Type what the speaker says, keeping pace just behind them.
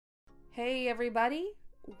Hey everybody,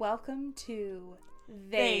 welcome to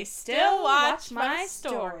They Still Watch My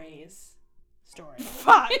Stories.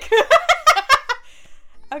 Fuck.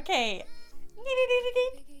 Okay.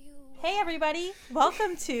 Hey everybody,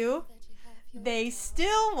 welcome to They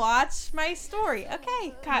Still Watch My Story.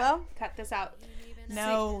 Okay, Cut this out.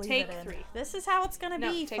 No, leave take it in. 3. This is how it's gonna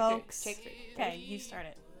be, take folks. 3. Take 3. Okay, you start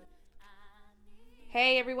it.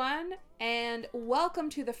 Hey everyone, and welcome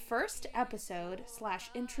to the first episode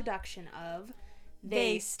 / introduction of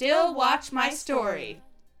They Still Watch My Story.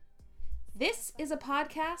 This is a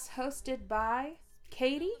podcast hosted by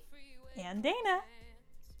Katie And Dana.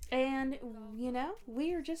 and,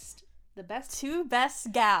 we are just the best Two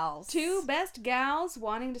best gals. two best gals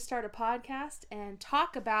wanting to start a podcast and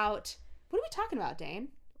talk about... What are we talking about, Dane?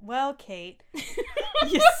 Well, Kate,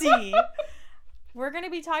 you see, we're going to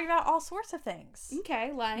be talking about all sorts of things.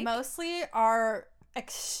 Okay, like... Mostly our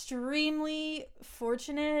extremely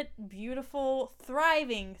fortunate, beautiful,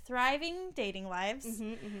 thriving dating lives.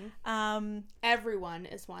 Everyone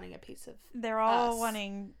is wanting a piece of... They're all us.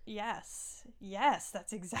 wanting, yes,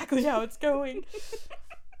 that's exactly how it's going.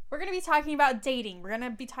 We're going to be talking about dating. We're going to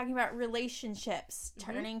be talking about relationships,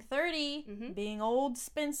 turning 30, being old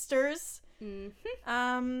spinsters,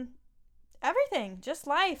 everything, just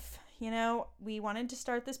life. We wanted to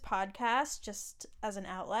start this podcast just as an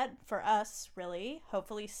outlet for us, really.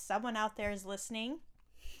 Hopefully someone out there is listening.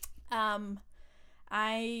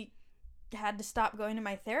 I had to stop going to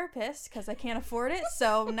my therapist because I can't afford it,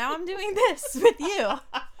 so now I'm doing this with you.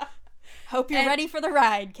 Hope you're ready for the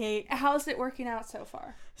ride, Kate. How's it working out so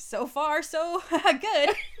far? So far, so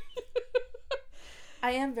good.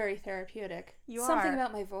 I am very therapeutic. You Something are.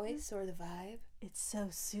 about my voice or the vibe. It's so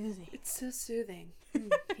soothing. It's so soothing.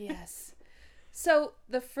 Yes. So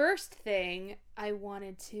the first thing I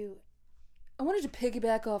wanted to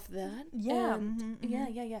piggyback off that. Yeah. And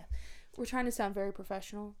yeah. We're trying to sound very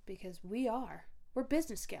professional because we're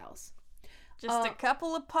business gals. Just a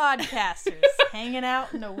couple of podcasters hanging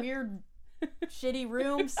out in a weird, shitty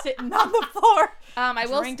room, sitting on the floor. I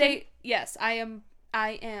will drinking. state, yes, I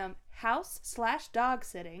am house / dog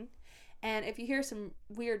sitting, and if you hear some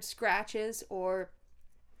weird scratches or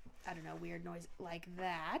I don't know, weird noise like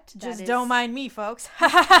that, Just don't mind me, folks.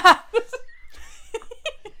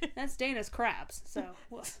 That's Dana's crabs. So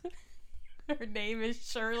Her name is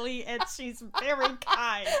Shirley, and she's very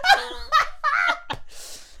kind.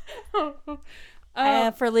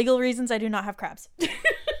 For legal reasons, I do not have crabs.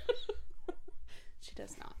 She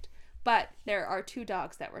does not. But there are 2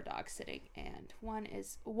 dogs that were dog sitting, and one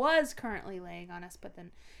was currently laying on us. But then,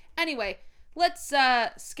 anyway, let's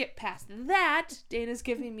skip past that. Dana's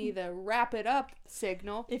giving me the wrap it up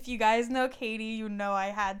signal. If you guys know Katie, you know I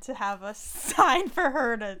had to have a sign for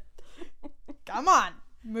her to... Come on,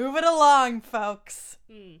 move it along, folks.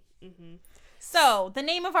 So, the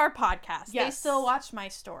name of our podcast, Yes. They Still Watch My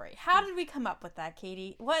Story. How did we come up with that,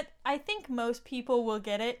 Katie? I think most people will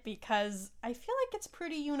get it because I feel like it's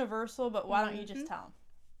pretty universal, but why don't you just tell them?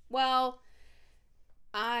 Well,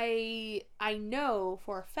 I know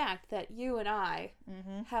for a fact that you and I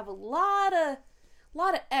have a lot of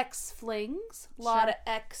ex flings, a lot of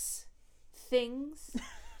ex things,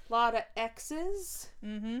 a lot of X's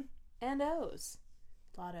and O's.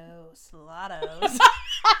 A lot of O's.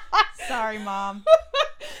 Sorry, Mom.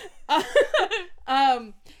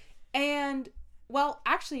 And well,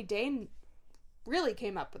 actually, Dane really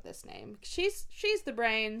came up with this name. She's the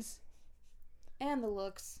brains, and the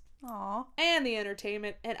looks, Aw. and the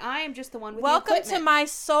entertainment, and I am just the one with Welcome the to equipment. my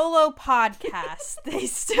solo podcast. They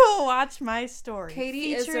Still Watch My Story.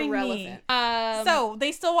 Katie is featuring irrelevant. Me. So,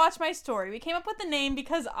 They Still Watch My Story. We came up with the name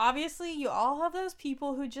because obviously you all have those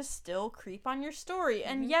people who just still creep on your story.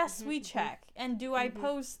 And yes, we check. And do I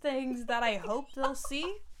post things that I hope they'll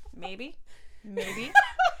see? Maybe.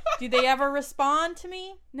 Do they ever respond to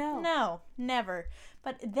me? No, never.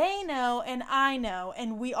 But they know and I know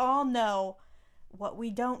and we all know what we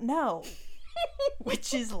don't know,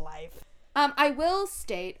 which is life. I will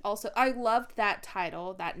state also, I loved that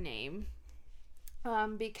title, that name,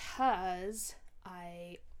 because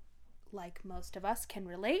I, like most of us, can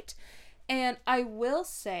relate. And I will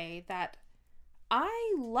say that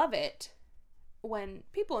I love it when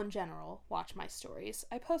people in general watch my stories.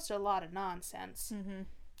 I post a lot of nonsense.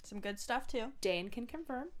 Some good stuff too. Dane can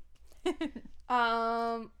confirm.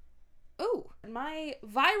 My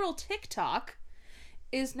viral TikTok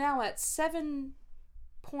is now at 7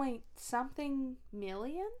 point something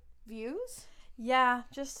million views. Yeah,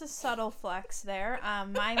 just a subtle flex there.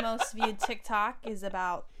 My most viewed TikTok is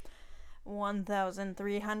about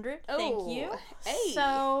 1,300. Oh, Thank you. hey.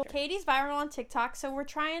 So, Katie's viral on TikTok, so we're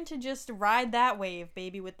trying to just ride that wave,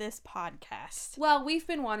 baby, with this podcast. Well, we've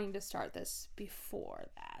been wanting to start this before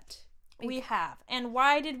that. We have. And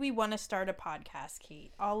why did we want to start a podcast,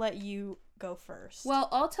 Kate? I'll let you go first. Well,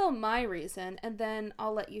 I'll tell my reason, and then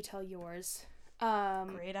I'll let you tell yours.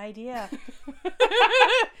 Great idea.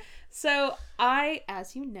 So, I,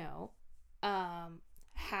 as you know,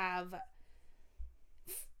 have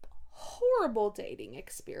horrible dating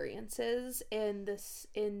experiences in the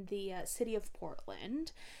city of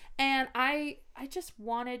Portland, and I just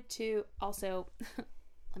wanted to also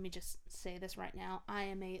let me just say this right now. I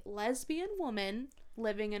am a lesbian woman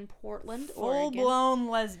living in Portland, Oregon. Full-blown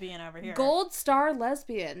lesbian over here. Gold star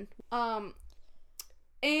lesbian.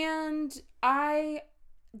 And I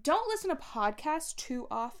don't listen to podcasts too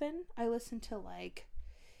often. I listen to like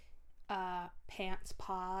Pants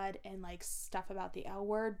Pod and like stuff about the L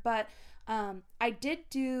Word, but I did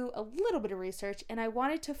do a little bit of research, and I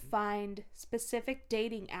wanted to find specific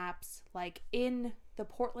dating apps like in the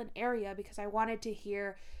Portland area because I wanted to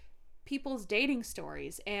hear people's dating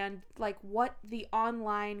stories and like what the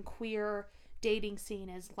online queer dating scene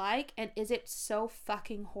is like, and is it so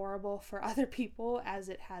fucking horrible for other people as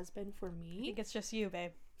it has been for me? I think it's just you,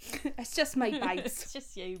 babe. It's just my vibes. It's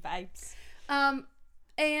just you, vibes.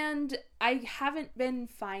 And I haven't been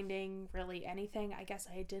finding really anything. I guess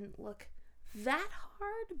I didn't look that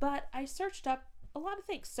hard, but I searched up a lot of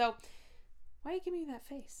things. So, why are you giving me that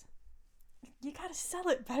face? You gotta sell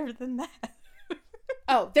it better than that.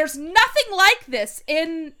 Oh, there's nothing like this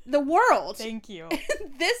in the world. Thank you.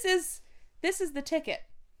 This is the ticket.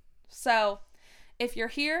 So, if you're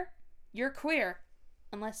here, you're queer.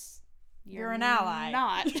 Unless you're an ally.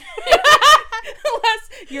 Not. Unless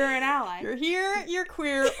you're an ally. You're here, you're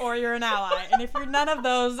queer, or you're an ally. And if you're none of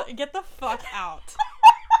those, get the fuck out.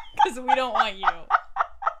 Because we don't want you.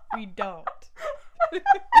 We don't.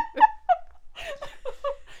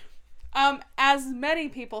 As many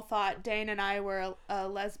people thought Dane and I were a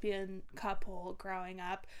lesbian couple growing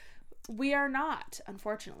up, we are not,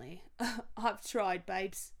 unfortunately. I've tried,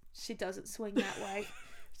 babes. She doesn't swing that way.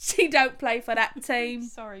 She don't play for that team.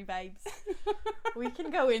 Sorry, babes. We can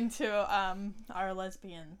go into our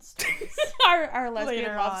lesbian stories. our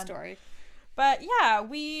lesbian love story. But yeah,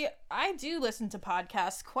 I do listen to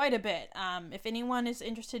podcasts quite a bit. If anyone is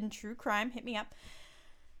interested in true crime, hit me up.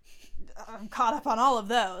 I'm caught up on all of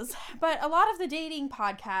those. But a lot of the dating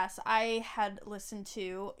podcasts I had listened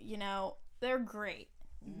to, they're great.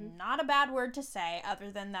 Mm-hmm. Not a bad word to say,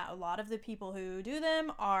 other than that a lot of the people who do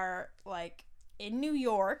them are like in New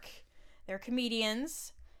York. They're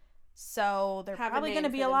comedians, so they're probably going to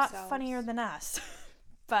be a lot funnier than us.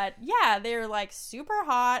 But yeah, they're like super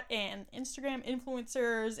hot and Instagram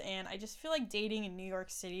influencers, and I just feel like dating in New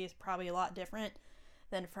York City is probably a lot different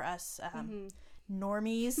than for us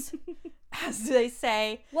normies, as they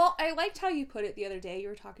say. Well, I liked how you put it the other day. You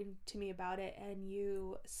were talking to me about it, and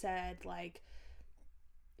you said like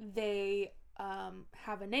they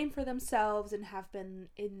have a name for themselves and have been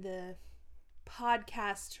in the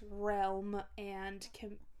podcast realm and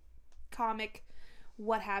comic,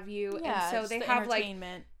 what have you. Yeah, and so they the have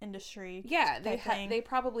entertainment industry. Yeah, they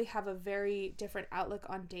probably have a very different outlook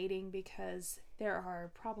on dating because there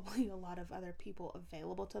are probably a lot of other people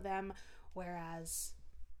available to them, whereas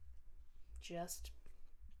just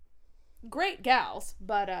great gals,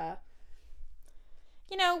 but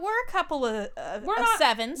we're a couple of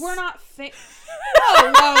sevens. We're not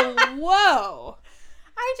whoa.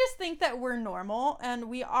 I just think that we're normal and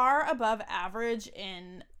we are above average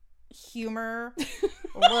in humor,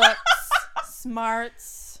 looks,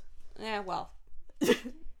 smarts. Yeah, well.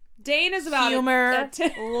 Dane is about humor,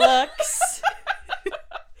 looks,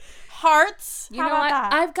 hearts. You know what?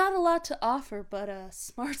 I've got a lot to offer, but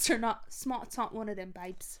smarts aren't one of them,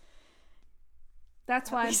 babes.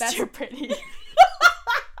 That's why I'm best. You're pretty.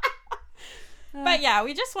 But yeah,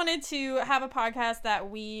 we just wanted to have a podcast that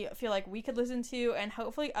we feel like we could listen to and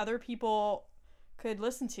hopefully other people could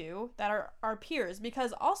listen to that are our peers,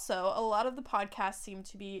 because also a lot of the podcasts seem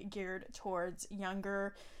to be geared towards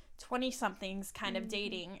younger 20-somethings kind of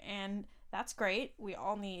dating, and that's great. We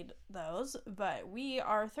all need those, but we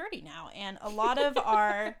are 30 now, and a lot of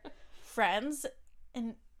our friends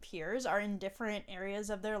and peers are in different areas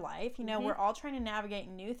of their life. We're all trying to navigate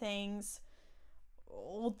new things,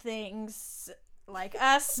 old things, like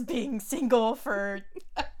us being single for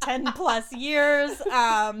 10 plus years.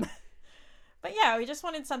 But yeah, we just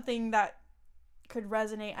wanted something that could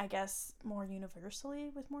resonate, I guess, more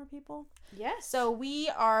universally with more people. Yes. So we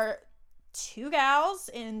are two gals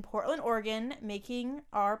in Portland, Oregon, making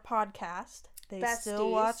our podcast. They still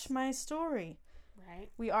watch my story. Right.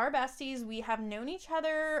 We are besties. We have known each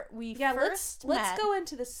other. Let's go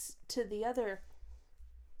into this to the other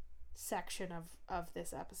section of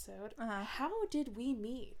this episode. How did we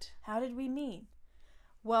meet?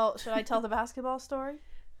 Well, should I tell the basketball story?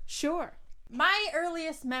 Sure. My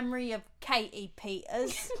earliest memory of Katie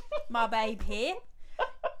Peters, my babe here.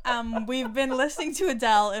 We've been listening to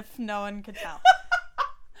Adele, if no one could tell.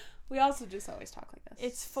 We also just always talk like this.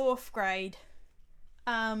 It's 4th grade.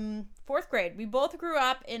 4th grade. We both grew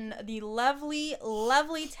up in the lovely,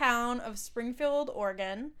 lovely town of Springfield,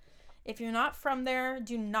 Oregon. If you're not from there,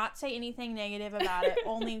 do not say anything negative about it.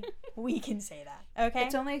 Only we can say that, okay?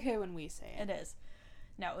 It's only okay when we say it. It is.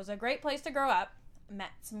 No, it was a great place to grow up.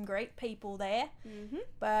 Met some great people there. Mm-hmm.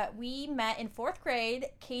 But we met in 4th grade.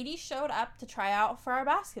 Katie showed up to try out for our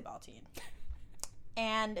basketball team.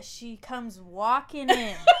 And she comes walking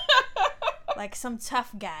in like some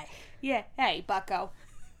tough guy. Yeah. Hey, bucko.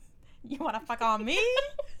 You want to fuck on me?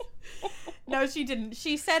 No, she didn't.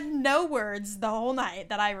 She said no words the whole night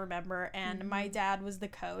that I remember. And my dad was the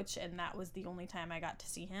coach. And that was the only time I got to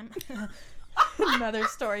see him. Another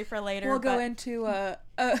story for later. We'll go into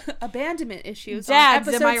abandonment issues. Dads,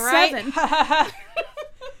 on episode am I right?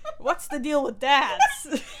 What's the deal with dads?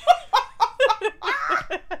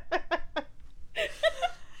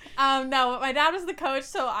 No, my dad was the coach,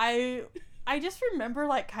 so I just remember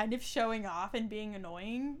like kind of showing off and being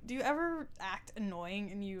annoying. Do you ever act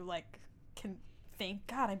annoying and you like can think,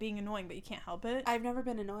 God, I'm being annoying, but you can't help it? I've never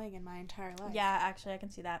been annoying in my entire life. Yeah, actually, I can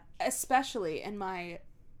see that. Especially in my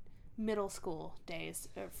middle school days,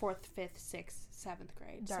 4th, 5th, 6th, 7th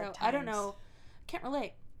grade. Dark times. I don't know. Can't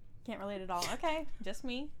relate. Can't relate at all. Okay, just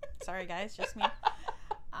me. Sorry, guys, just me.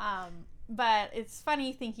 But it's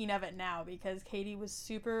funny thinking of it now because Katie was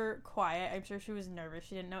super quiet. I'm sure she was nervous.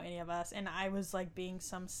 She didn't know any of us, and I was like being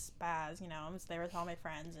some spaz. You know, I was there with all my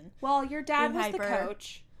friends and. Well, your dad was hyper. the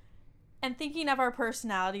coach. And thinking of our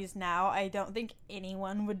personalities now, I don't think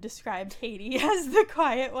anyone would describe Katie as the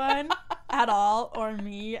quiet one at all, or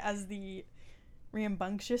me as the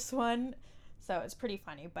rambunctious one. So it's pretty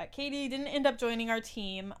funny. But Katie didn't end up joining our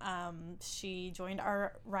team. She joined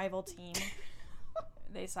our rival team.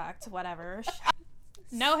 They sucked. Whatever.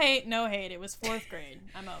 No hate. It was 4th grade.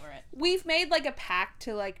 I'm over it. We've made like a pact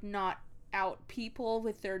to like not out people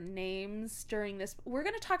with their names during this. We're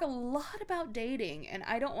going to talk a lot about dating, and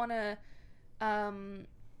I don't want to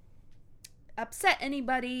upset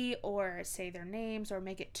anybody or say their names or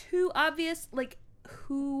make it too obvious. Like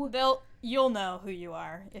you'll know who you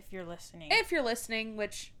are if you're listening. If you're listening,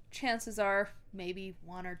 which chances are maybe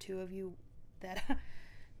 1 or 2 of you that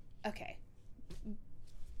okay.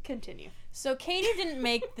 Continue. So Katie didn't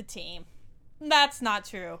make the team. That's not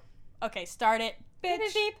true. Okay, start it.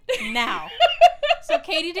 Bitch. Now. So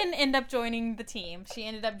Katie didn't end up joining the team. She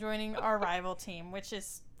ended up joining our rival team, which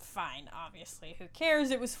is fine, obviously. Who cares?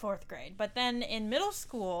 It was 4th grade. But then in middle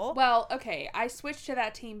school... Well, okay, I switched to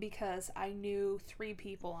that team because I knew 3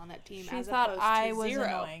 people on that team as thought opposed I to was 0.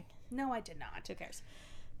 Annoying. No, I did not. Who cares?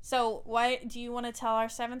 So, why do you want to tell our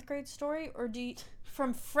 7th grade story? Or do you...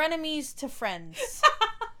 From frenemies to friends?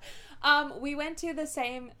 We went to the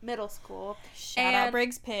same middle school. Shout out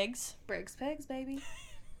Briggs Pigs. Briggs Pigs, baby.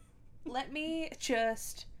 Let me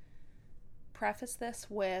just preface this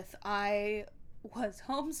with I was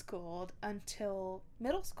homeschooled until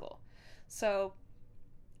middle school. So,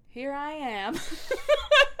 here I am.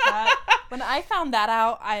 When I found that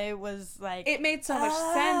out, I was like... It made so much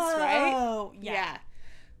sense, right? Oh, yeah.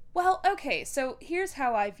 Well, okay, so here's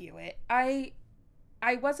how I view it.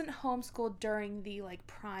 I wasn't homeschooled during the, like,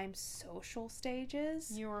 prime social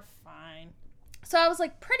stages. You were fine. So I was,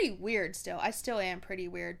 like, pretty weird still. I still am pretty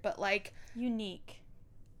weird, but, like... Unique.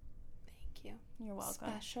 Thank you. You're welcome.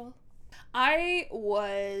 Special. I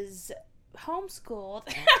was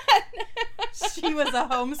homeschooled. She was a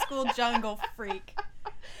homeschool jungle freak.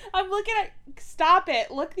 I'm looking at... Stop it.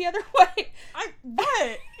 Look the other way.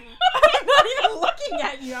 What? I'm not even looking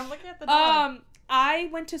at you. I'm looking at the dog. I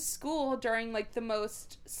went to school during, like, the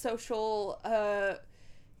most social,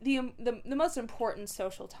 the most important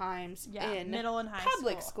social times in middle and high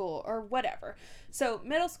public school or whatever. So,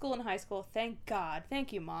 middle school and high school, thank God.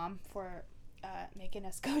 Thank you, Mom, for making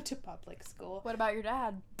us go to public school. What about your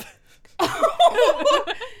dad?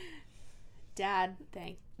 Dad,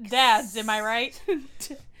 thanks. Dads, am I right?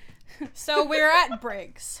 So, we're at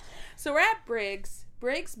Briggs. So, we're at Briggs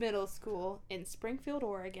Middle School in Springfield,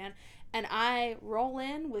 Oregon. And I roll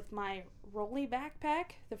in with my rolly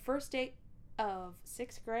backpack the first day of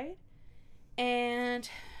 6th grade. And,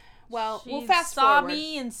 well, we'll fast forward. She saw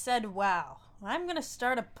me and said, wow, I'm going to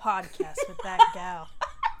start a podcast with that gal.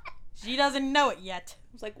 She doesn't know it yet.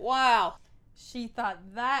 I was like, wow. She thought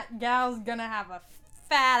that gal's gonna have a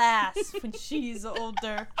fat ass when she's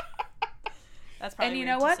older. That's probably and you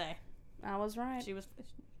weird know what? to say. I was right. She was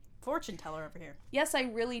fortune teller over here. Yes, I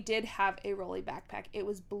really did have a Rolly backpack. It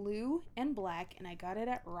was blue and black, and I got it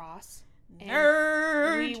at Ross.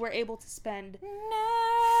 Nerd. We were able to spend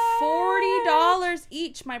Nerd. $40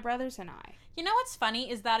 each, my brothers and I. You know what's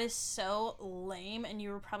funny is that is so lame, and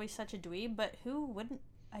you were probably such a dweeb, but who wouldn't?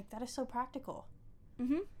 Like, that is so practical.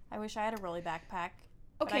 Mm-hmm. I wish I had a Rolly backpack,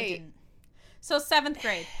 but I Okay. didn't. So 7th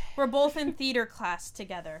grade, we're both in theater class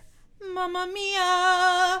together. Mamma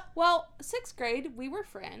mia! Well, 6th grade, we were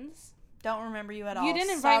friends. Don't remember you at all. You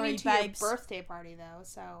didn't invite me to babes. your birthday party, though,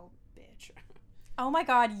 so, bitch. Oh my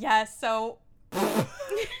god, yes. So that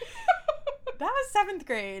was 7th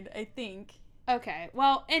grade, I think. Okay,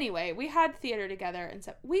 well, anyway, we had theater together, and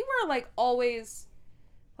so we were, like, always,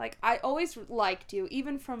 like, I always liked you,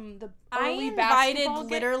 even from the early I basketball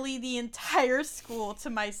invited literally the entire school to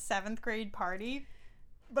my 7th grade party,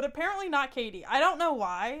 but apparently not Katie. I don't know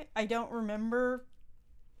why. I don't remember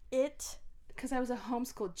it. Because I was a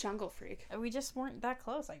homeschool jungle freak. We just weren't that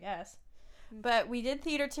close, I guess. But we did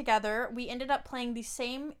theater together. We ended up playing the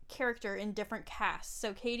same character in different casts.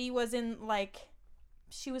 So Katie was in, like,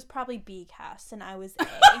 she was probably B cast, and I was A.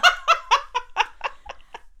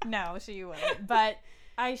 No, she wasn't. But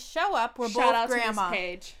I show up. We're Shout both out grandma. to Miss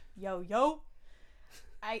Paige. Yo.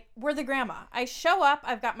 We're the grandma. I show up.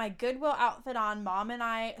 I've got my Goodwill outfit on. Mom and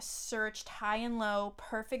I searched high and low.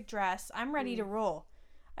 Perfect dress. I'm ready to roll.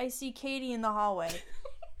 I see Katie in the hallway.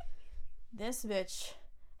 This bitch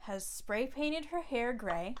has spray painted her hair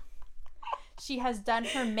gray. She has done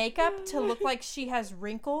her makeup to look like she has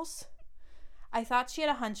wrinkles. I thought she had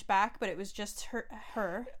a hunchback, but it was just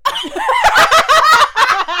her.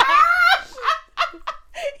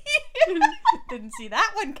 Didn't see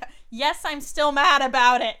that one. Yes, I'm still mad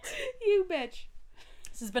about it. You bitch.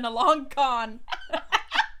 This has been a long con.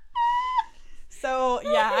 So,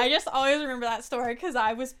 yeah, I just always remember that story because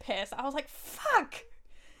I was pissed. I was like, fuck.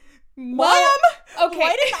 Mom? Okay.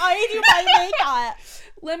 Why didn't I do my makeup?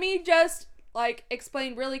 Let me just, like,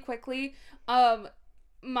 explain really quickly. Our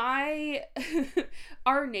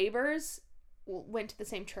neighbors went to the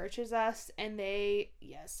same church as us, and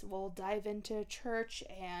we'll dive into church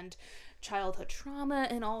and childhood trauma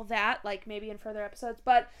and all that, like, maybe in further episodes,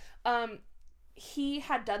 but, he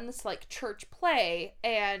had done this, like, church play,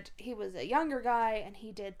 and he was a younger guy, and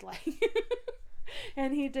he did,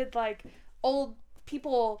 like, old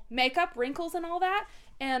people makeup, wrinkles, and all that,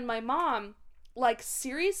 and my mom, like,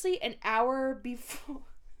 seriously, an hour before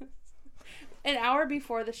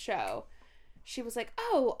the show, she was like,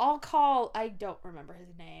 oh, I don't remember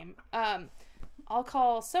his name, I'll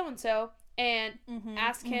call so-and-so, and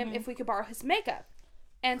ask him if we could borrow his makeup,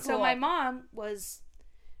 and so my mom was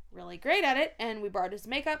really great at it, and we borrowed his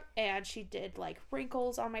makeup, and she did, like,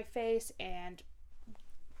 wrinkles on my face, and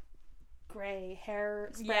gray hair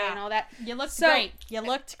spray and all that. You looked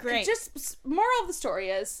great. Just, moral of the story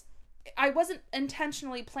is, I wasn't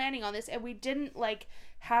intentionally planning on this, and we didn't, like,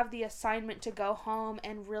 have the assignment to go home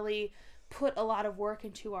and really put a lot of work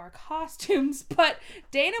into our costumes, but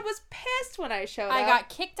Dana was pissed when I showed up. I got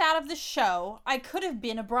kicked out of the show. I could have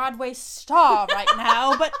been a Broadway star right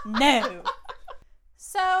now, but no.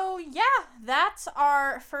 So, yeah, that's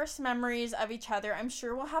our first memories of each other. I'm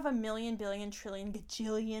sure we'll have a million, billion, trillion,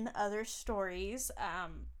 gajillion other stories.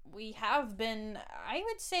 We have been, I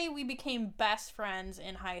would say we became best friends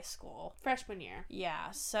in high school. Freshman year.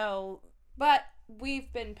 Yeah, so. But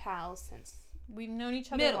we've been pals since. We've known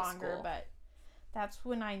each other longer, but that's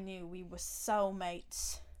when I knew we were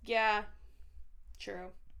soulmates. Yeah, true.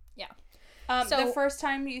 Yeah. So the first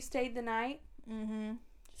time you stayed the night? Mm-hmm.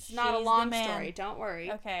 It's not a long story, don't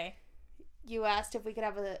worry. Okay. You asked if we could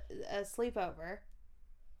have a sleepover,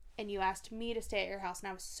 and you asked me to stay at your house, and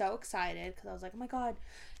I was so excited, because I was like, oh my god,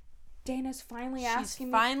 Dana's finally asking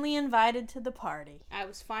me. She's finally invited to the party. I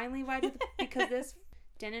was finally invited, because this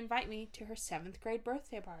didn't invite me to her 7th grade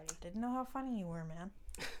birthday party. Didn't know how funny you were, man.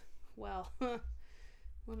 Well,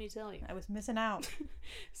 let me tell you. I was missing out.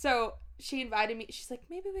 So, she invited me, she's like,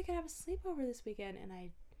 maybe we could have a sleepover this weekend, and I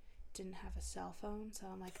didn't have a cell phone, so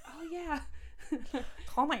I'm like, oh yeah.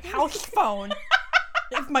 Call my house phone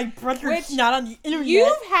if my brother's not on the internet.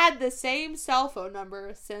 You've had the same cell phone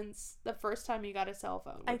number since the first time you got a cell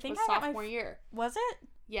phone, which I think was I got sophomore year. Was it?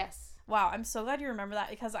 Yes. Wow, I'm so glad you remember that,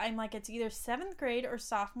 because I'm like, it's either 7th grade or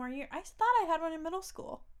sophomore year. I thought I had one in middle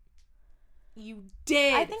school. You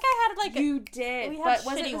did. I think I had like you did. We had but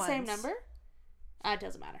was it shitty the same ones. number? It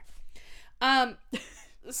doesn't matter.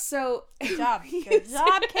 So good job. Good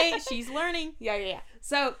job, Kate. She's learning. Yeah.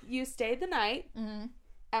 So you stayed the night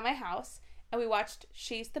at my house, and we watched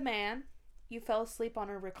She's the Man. You fell asleep on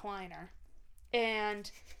a recliner, and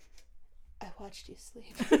I watched you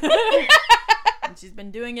sleep. And she's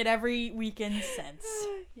been doing it every weekend since.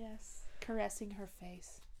 Yes, caressing her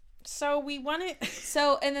face. So we wanted.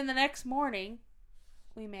 And then the next morning,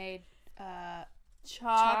 we made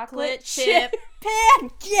chocolate chip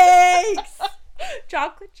pancakes.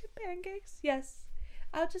 Chocolate chip pancakes. Yes,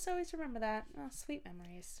 I'll just always remember that. Oh, sweet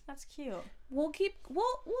memories. That's cute. We'll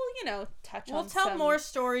touch on. We'll tell more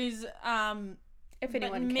stories. If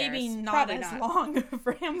anyone but maybe cares. not Probably as not. long of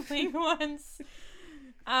rambling ones.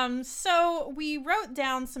 So we wrote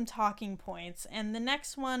down some talking points, and the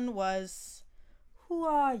next one was, who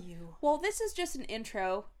are you? Well, this is just an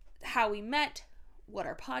intro, how we met, what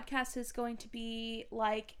our podcast is going to be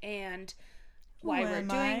like, and why we're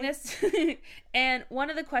doing this. And one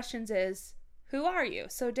of the questions is, who are you?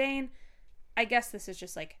 So Dane, I guess this is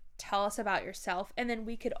just like, tell us about yourself, and then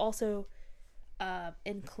we could also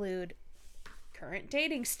include current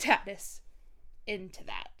dating status into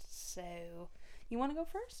that. So, you want to go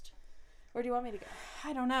first? Or do you want me to go?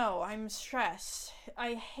 I don't know. I'm stressed.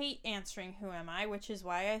 I hate answering who am I, which is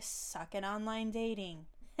why I suck at online dating.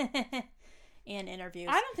 And interviews.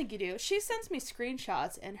 I don't think you do. She sends me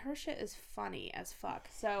screenshots, and her shit is funny as fuck.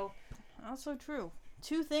 So, also true.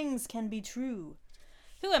 Two things can be true.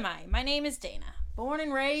 Who am I? My name is Dana. Born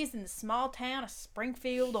and raised in the small town of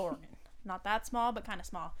Springfield, Oregon. Not that small, but kind of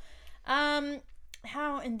small.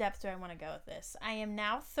 How in depth do I want to go with this? I am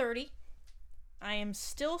now 30. I am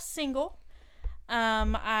still single.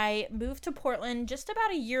 I moved to Portland just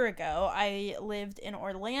about a year ago. I lived in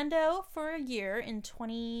Orlando for a year in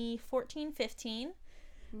 2014-15.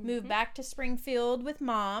 Moved back to Springfield with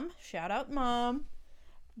Mom. Shout out, Mom.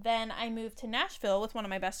 Then I moved to Nashville with one of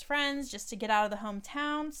my best friends just to get out of the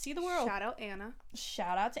hometown, see the world. Shout out Anna.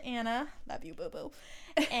 Shout out to Anna. Love you, boo-boo.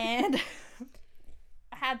 And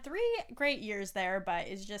I had 3 great years there, but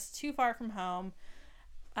it's just too far from home.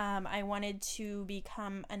 I wanted to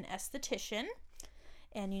become an esthetician,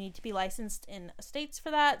 and you need to be licensed in states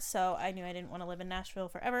for that, so I knew I didn't want to live in Nashville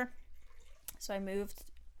forever. So I moved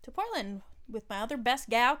to Portland with my other best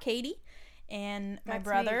gal, Katie, and my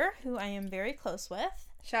brother, who I am very close with.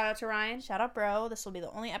 Shout out to Ryan. Shout out, bro. This will be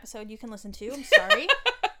the only episode you can listen to. I'm sorry.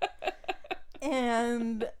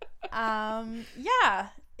 And, yeah,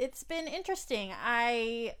 it's been interesting.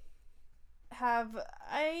 I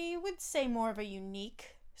would say, more of a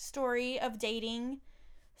unique story of dating.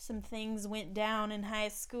 Some things went down in high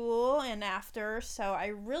school and after, so I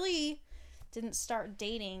really didn't start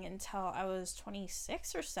dating until I was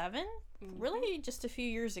 26 or 7. Really just a few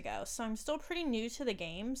years ago. So I'm still pretty new to the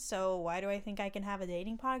game. So why do I think I can have a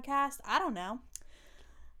dating podcast? I don't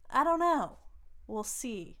know. We'll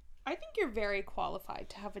see. I think you're very qualified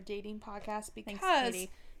to have a dating podcast because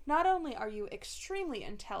Thanks, not only are you extremely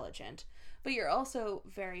intelligent, but you're also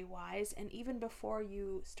very wise. And even before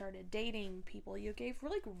you started dating people, you gave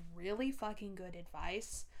really fucking good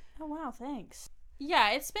advice. Oh, wow. Thanks.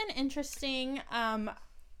 Yeah, it's been interesting. I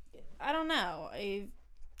don't know. I've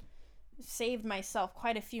saved myself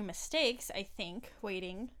quite a few mistakes, I think,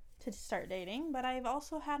 waiting to start dating, but I've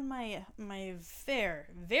also had my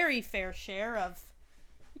very fair share of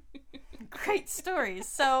great stories.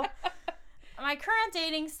 So my current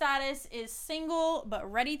dating status is single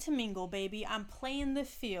but ready to mingle, baby. I'm playing the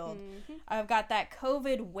field. I've got that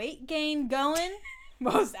COVID weight gain going.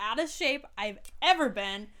 Most out of shape I've ever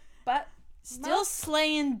been, but still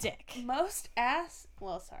slaying dick. Most ass,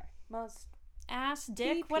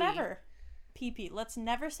 dick, pee-pee. whatever. Pee-pee. Let's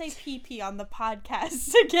never say pee-pee on the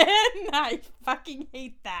podcast again. I fucking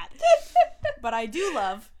hate that. But I do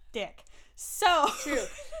love dick. So true.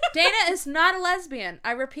 Dana is not a lesbian.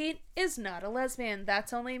 I repeat, is not a lesbian.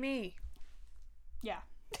 That's only me. Yeah.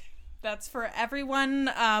 That's for everyone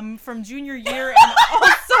from junior year and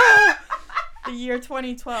also the year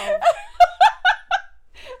 2012.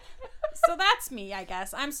 So that's me, I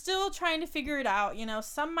guess. I'm still trying to figure it out. You know,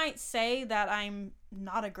 some might say that I'm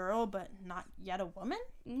not a girl, but not yet a woman.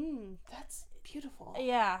 That's beautiful.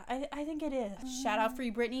 Yeah, I think it is. Shout out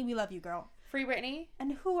Free Britney. We love you, girl. Free Britney.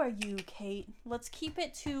 And who are you, Kate? Let's give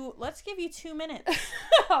you 2 minutes.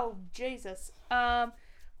 Oh, Jesus.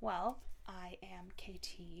 Well, I am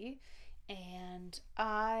KT, and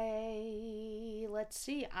I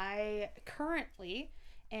currently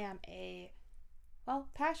am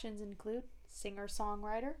passions include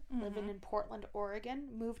singer-songwriter, living in Portland, Oregon,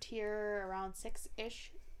 moved here around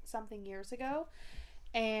 6-ish something years ago,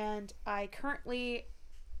 and I currently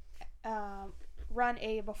run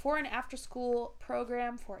a before and after school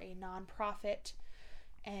program for a nonprofit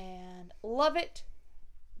and love it.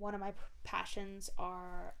 One of my passions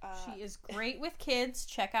are... she is great with kids.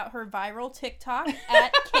 Check out her viral TikTok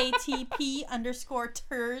at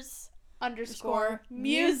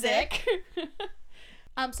KTP_TERS_music.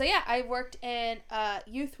 So yeah, I worked in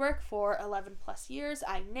youth work for 11 plus years.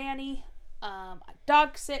 I nanny. I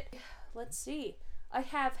dog sit. Let's see. I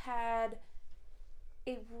have had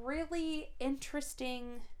a really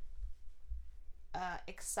interesting,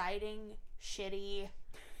 exciting, shitty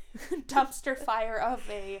dumpster fire of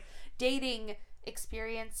a dating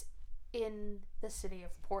experience in the city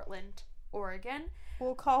of Portland, Oregon.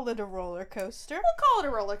 We'll call it a roller coaster. We'll call it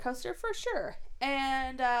a roller coaster for sure.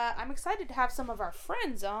 And I'm excited to have some of our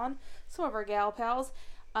friends on, some of our gal pals.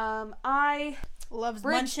 I loves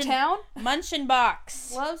Bridgetown. Munchin'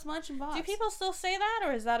 Box. Loves Munchin' Box. Do people still say that,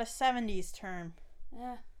 or is that a 70s term?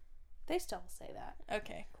 Yeah, they still say that.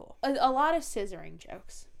 Okay, cool. A lot of scissoring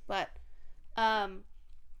jokes, but and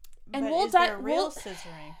but we'll is there real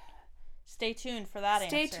scissoring? Stay tuned for that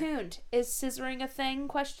answer. Stay tuned. Is scissoring a thing? ?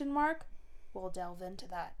 We'll delve into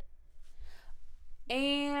that.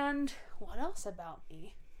 And what else about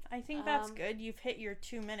me? I think that's good. You've hit your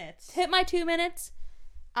 2 minutes. Hit my 2 minutes.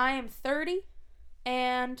 I am 30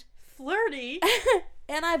 and flirty.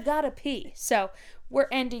 And I've got to pee. So we're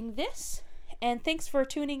ending this. And thanks for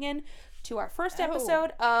tuning in to our first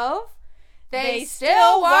episode of They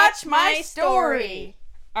Still Watch My Story.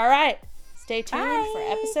 All right. Stay tuned Bye. for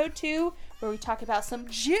episode 2 where we talk about some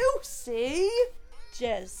juicy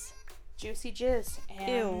jizz. Juicy jizz.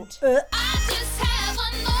 And Ew. I just have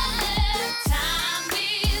one moment. Time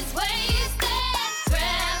is wasted.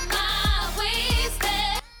 Grab my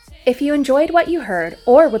wasted. if you enjoyed what you heard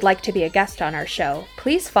or would like to be a guest on our show,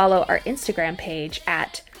 please follow our Instagram page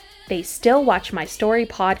at They Still Watch My Story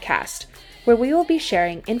podcast, where we will be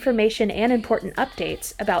sharing information and important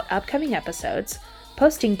updates about upcoming episodes,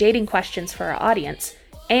 posting dating questions for our audience,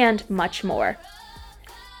 and much more.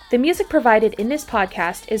 The music provided in this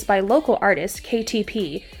podcast is by local artist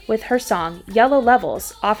KTP with her song Yellow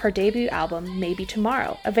Levels off her debut album Maybe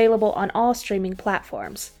Tomorrow, available on all streaming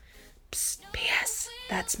platforms. Psst, P.S.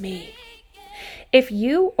 That's me. If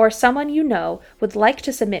you or someone you know would like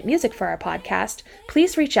to submit music for our podcast,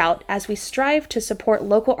 please reach out as we strive to support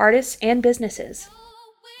local artists and businesses.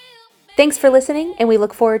 Thanks for listening, and we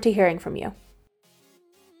look forward to hearing from you.